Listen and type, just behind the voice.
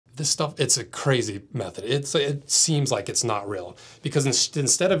This stuff, it's a crazy method. It seems like it's not real because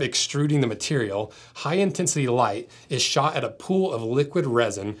instead of extruding the material, high intensity light is shot at a pool of liquid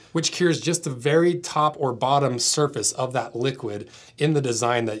resin, which cures just the very top or bottom surface of that liquid in the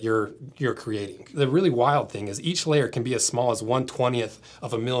design that you're creating. The really wild thing is each layer can be as small as 1/20th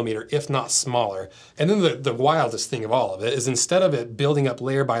of a millimeter, if not smaller. And then the wildest thing of all of it is instead of it building up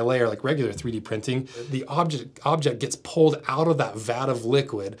layer by layer like regular 3D printing, the object gets pulled out of that vat of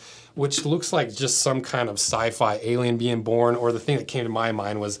liquid, which looks like just some kind of sci-fi alien being born, or the thing that came to my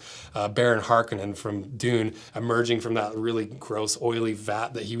mind was Baron Harkonnen from Dune emerging from that really gross oily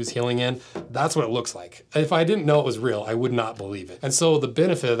vat that he was healing in. That's what it looks like. If I didn't know it was real, I would not believe it. And so the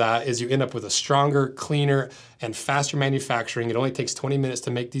benefit of that is you end up with a stronger, cleaner, and faster manufacturing. It only takes 20 minutes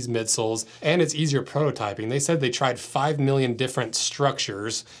to make these midsoles, and it's easier prototyping. They said they tried 5 million different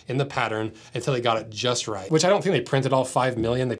structures in the pattern until they got it just right, which I don't think they printed all 5 million. They